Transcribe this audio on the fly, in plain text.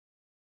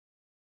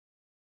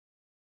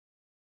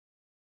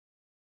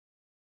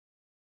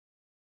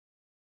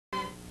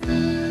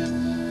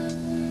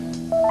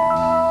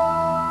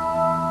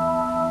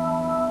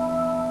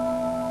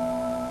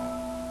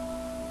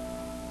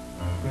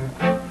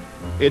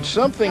It's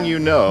something you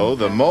know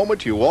the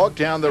moment you walk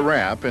down the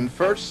ramp and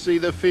first see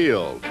the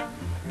field.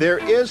 There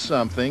is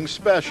something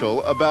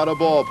special about a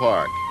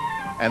ballpark,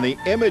 and the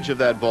image of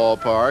that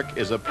ballpark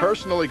is a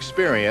personal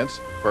experience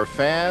for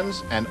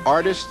fans and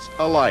artists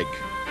alike.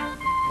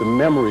 The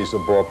memories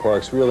of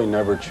ballparks really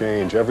never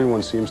change.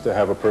 Everyone seems to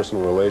have a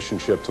personal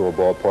relationship to a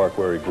ballpark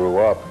where he grew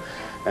up,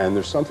 and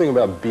there's something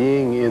about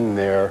being in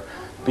there,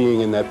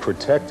 being in that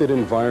protected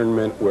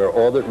environment where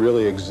all that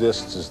really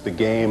exists is the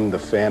game, the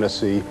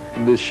fantasy.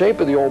 The shape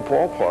of the old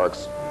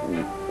ballparks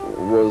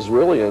was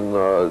really in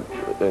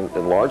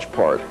large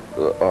part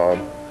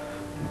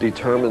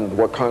determined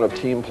what kind of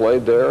team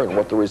played there and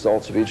what the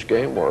results of each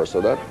game were.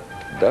 So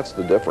that's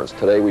the difference.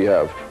 Today we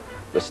have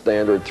the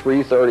standard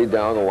 330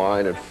 down the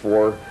line and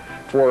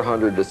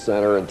 400 to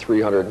center and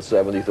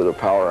 370 through the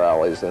power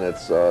alleys, and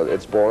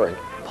it's boring.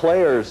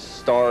 Players'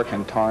 star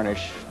can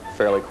tarnish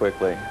fairly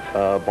quickly.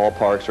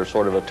 Ballparks are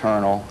sort of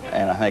eternal,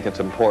 and I think it's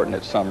important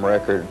that some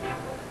record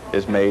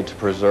is made to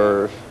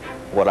preserve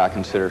what I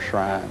consider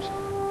shrines.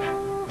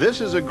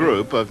 This is a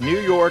group of New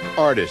York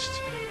artists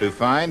who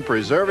find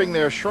preserving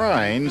their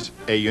shrines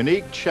a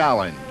unique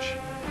challenge.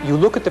 You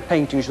look at the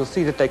paintings, you'll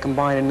see that they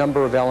combine a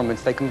number of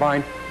elements. They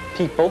combine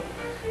people,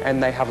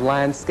 and they have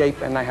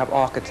landscape, and they have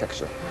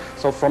architecture.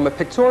 So from a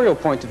pictorial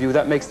point of view,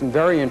 that makes them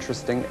very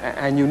interesting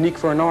and unique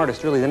for an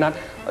artist, really. They're not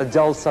a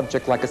dull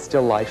subject like a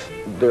still life.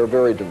 They're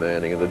very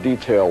demanding, and the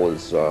detail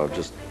is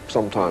just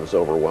sometimes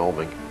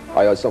overwhelming.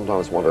 I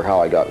sometimes wonder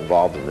how I got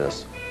involved in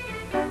this.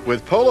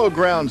 With Polo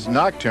Grounds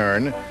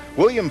Nocturne,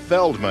 William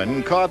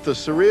Feldman caught the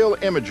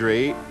surreal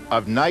imagery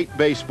of night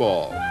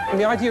baseball. And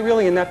the idea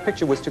really in that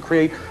picture was to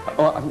create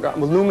a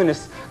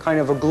luminous kind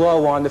of a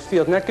glow on the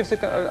field, and that gives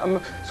it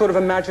a sort of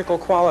a magical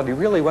quality.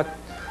 Really what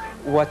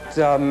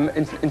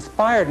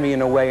inspired me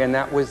in a way, and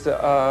that was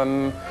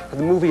the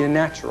movie The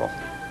Natural.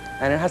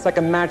 And it has like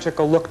a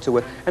magical look to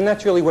it, and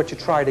that's really what you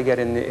try to get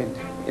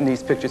in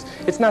these pictures.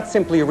 It's not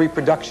simply a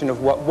reproduction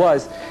of what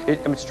was,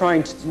 it's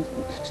trying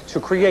to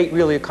create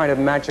really a kind of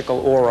magical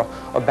aura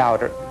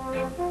about it.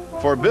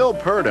 For Bill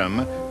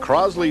Purdom,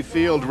 Crosley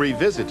Field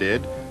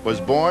Revisited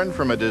was born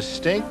from a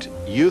distinct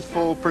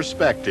youthful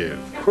perspective.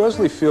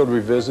 Crosley Field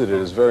Revisited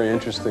is very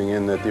interesting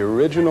in that the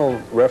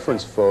original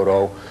reference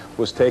photo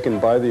was taken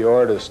by the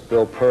artist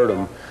Bill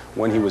Purdom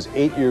when he was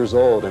 8 years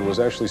old and was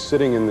actually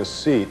sitting in this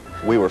seat.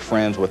 We were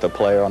friends with a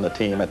player on the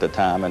team at the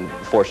time, and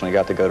fortunately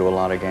got to go to a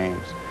lot of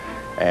games.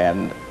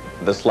 And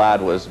the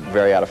slide was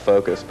very out of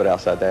focus, but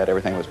outside that,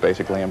 everything was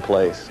basically in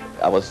place.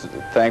 I was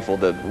thankful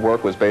that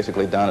work was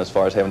basically done as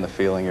far as having the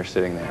feeling you're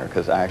sitting there,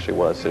 because I actually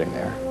was sitting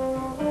there.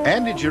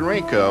 Andy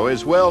Jarinko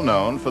is well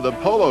known for the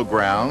Polo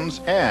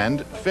Grounds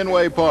and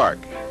Fenway Park,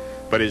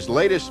 but his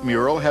latest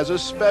mural has a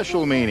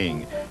special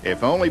meaning,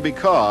 if only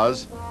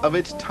because of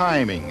its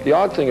timing. The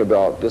odd thing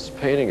about this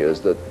painting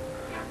is that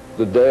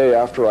the day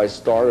after I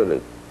started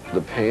it,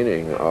 the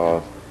painting,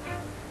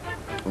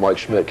 Mike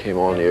Schmidt came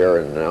on the air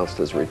and announced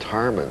his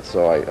retirement,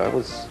 so I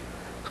was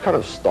kind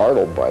of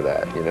startled by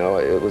that, you know.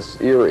 It was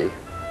eerie.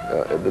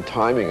 The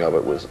timing of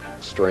it was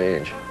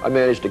strange. I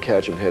managed to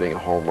catch him hitting a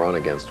home run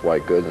against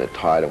Dwight Gooden that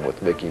tied him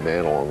with Mickey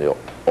Mantle on the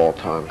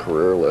all-time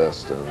career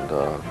list,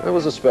 and it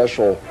was a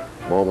special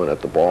moment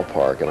at the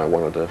ballpark, and I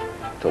wanted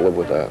to live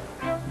with that.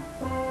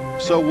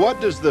 So what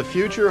does the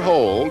future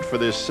hold for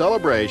this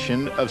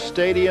celebration of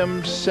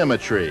stadium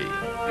symmetry?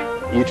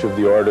 Each of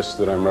the artists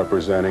that I'm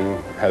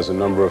representing has a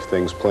number of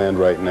things planned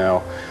right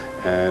now,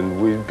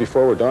 and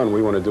before we're done,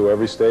 we want to do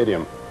every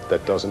stadium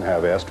that doesn't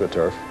have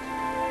AstroTurf.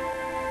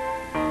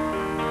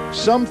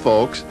 Some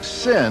folks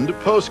send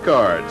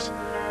postcards,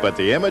 but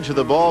the image of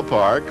the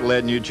ballpark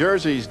led New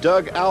Jersey's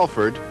Doug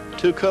Alford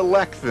to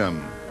collect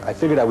them. I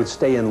figured I would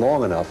stay in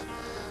long enough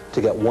to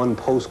get one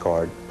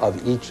postcard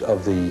of each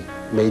of the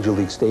major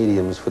league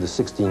stadiums for the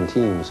 16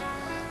 teams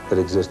that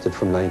existed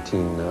from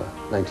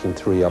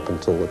 1903 up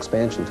until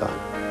expansion time.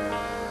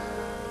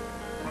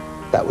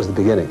 That was the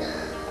beginning.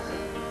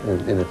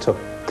 And it took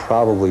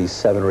probably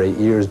 7 or 8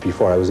 years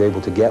before I was able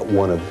to get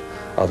one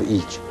of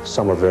each.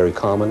 Some are very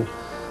common,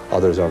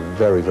 others are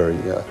very, very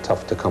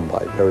tough to come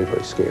by, very,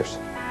 very scarce.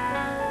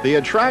 The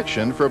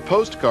attraction for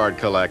postcard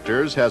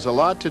collectors has a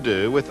lot to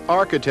do with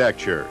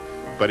architecture,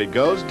 but it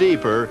goes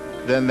deeper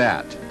than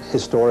that.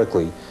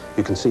 Historically,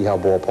 you can see how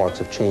ballparks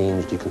have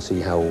changed, you can see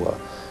how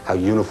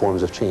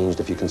uniforms have changed,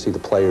 if you can see the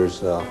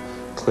players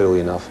clearly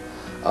enough.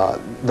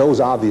 Those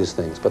obvious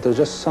things, but there's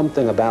just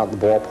something about the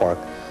ballpark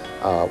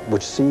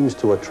which seems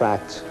to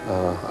attract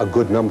a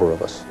good number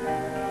of us.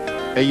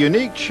 A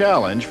unique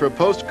challenge for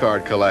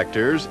postcard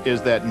collectors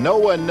is that no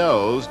one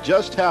knows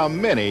just how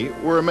many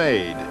were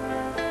made.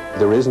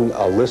 There isn't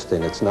a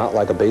listing. It's not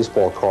like a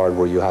baseball card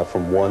where you have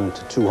from 1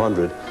 to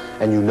 200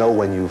 and you know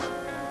when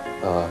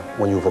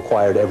you've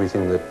acquired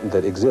everything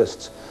that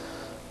exists.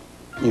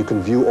 You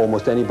can view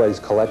almost anybody's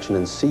collection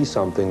and see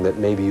something that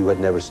maybe you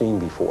had never seen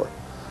before.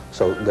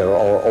 So there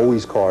are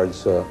always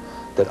cards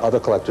that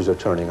other collectors are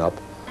turning up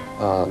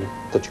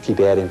that you keep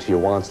adding to your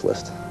wants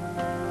list.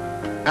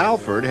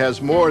 Alford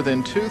has more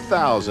than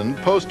 2,000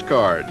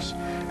 postcards,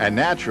 and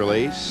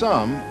naturally,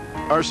 some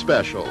are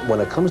special. When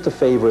it comes to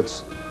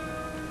favorites,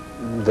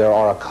 there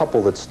are a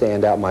couple that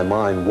stand out in my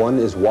mind. One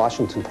is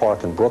Washington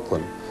Park in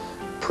Brooklyn,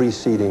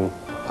 preceding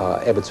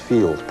Ebbets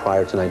Field,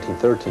 prior to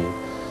 1913.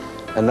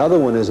 Another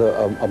one is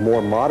a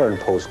more modern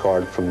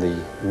postcard from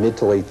the mid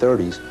to late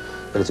 30s.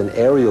 It's an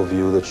aerial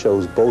view that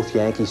shows both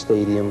Yankee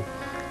Stadium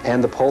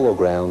and the Polo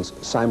Grounds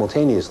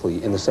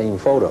simultaneously in the same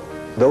photo.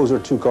 Those are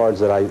two cards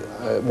that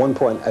at one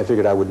point I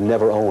figured I would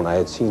never own. I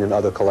had seen in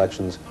other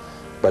collections,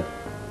 but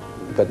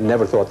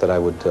never thought that I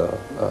would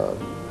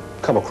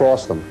come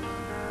across them.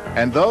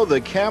 And though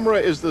the camera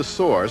is the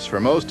source for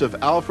most of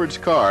Alfred's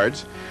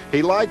cards,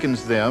 he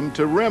likens them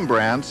to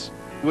Rembrandt's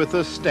with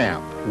a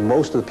stamp.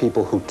 Most of the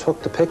people who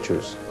took the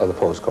pictures of the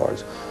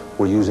postcards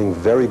were using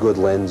very good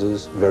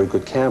lenses, very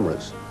good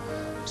cameras.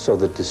 So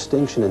the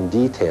distinction in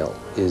detail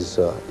is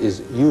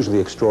usually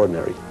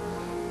extraordinary.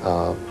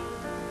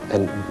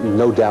 And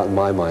no doubt in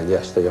my mind,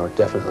 yes, they are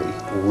definitely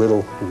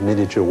little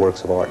miniature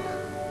works of art.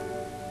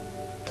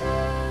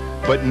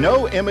 But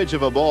no image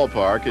of a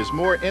ballpark is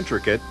more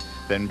intricate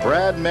than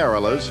Brad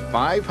Marilla's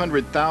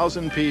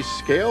 500,000-piece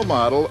scale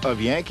model of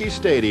Yankee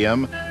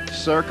Stadium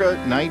circa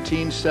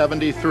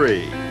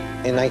 1973.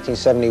 In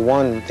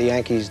 1971, the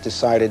Yankees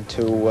decided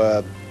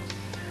to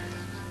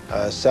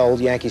sell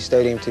Yankee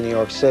Stadium to New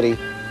York City,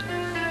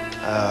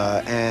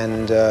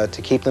 and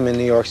to keep them in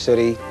New York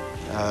City,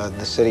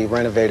 the city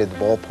renovated the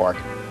ballpark,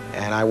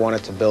 and I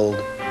wanted to build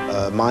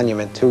a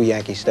monument to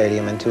Yankee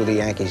Stadium and to the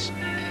Yankees.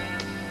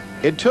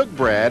 It took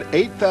Brad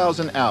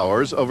 8,000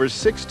 hours over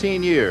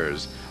 16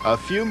 years, a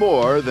few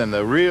more than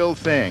the real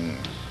thing.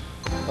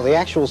 Well, the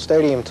actual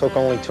stadium took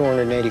only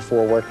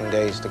 284 working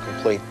days to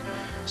complete,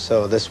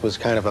 so this was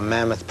kind of a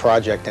mammoth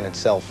project in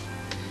itself.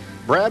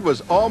 Brad was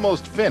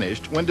almost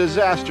finished when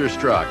disaster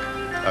struck.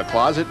 A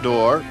closet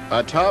door,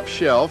 a top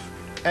shelf,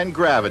 and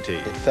gravity.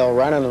 It fell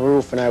right on the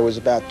roof, and I was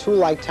about 2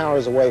 light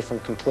towers away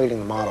from completing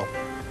the model.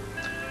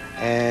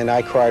 And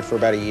I cried for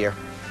about a year.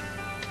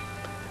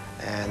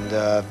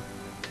 And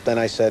then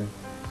I said,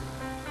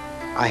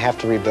 I have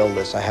to rebuild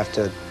this. I have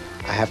to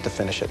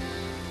finish it.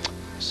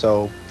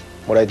 So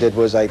what I did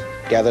was I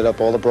gathered up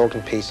all the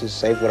broken pieces,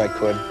 saved what I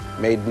could,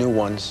 made new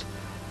ones,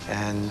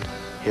 and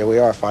here we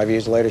are. 5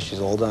 years later, she's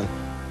all done.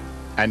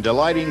 And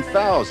delighting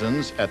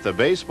thousands at the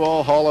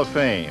Baseball Hall of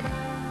Fame.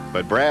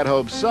 But Brad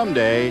hopes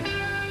someday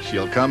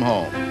she'll come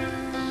home.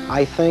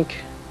 I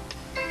think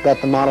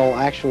that the model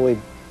actually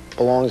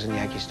belongs in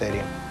Yankee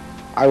Stadium.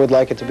 I would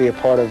like it to be a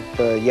part of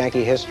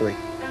Yankee history.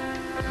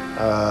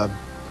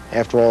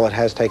 After all, it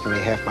has taken me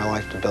half my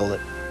life to build it.